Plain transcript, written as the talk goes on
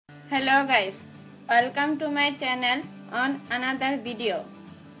Hello guys, welcome to my channel on another video.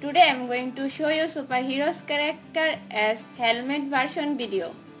 Today I am going to show you superhero's character as helmet version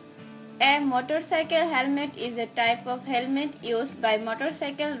video. A motorcycle helmet is a type of helmet used by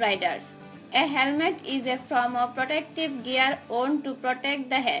motorcycle riders. A helmet is a form of protective gear worn to protect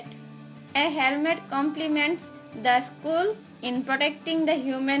the head. A helmet complements the skull in protecting the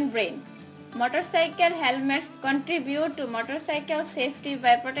human brain. Motorcycle helmets contribute to motorcycle safety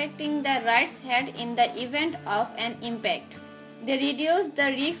by protecting the rider's head in the event of an impact. They reduce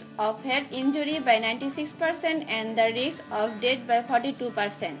the risk of head injury by 96% and the risk of death by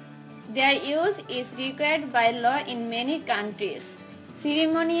 42%. Their use is required by law in many countries.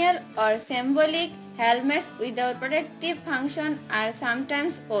 Ceremonial or symbolic helmets without protective function are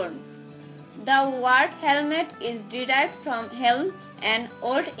sometimes worn. The word helmet is derived from helm, an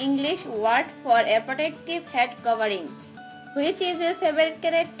Old English word for a protective head covering. Which is your favorite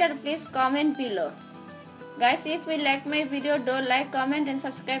character? Please comment below. Guys, if you like my video, do like, comment and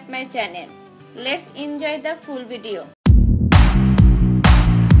subscribe my channel. Let's enjoy the full video.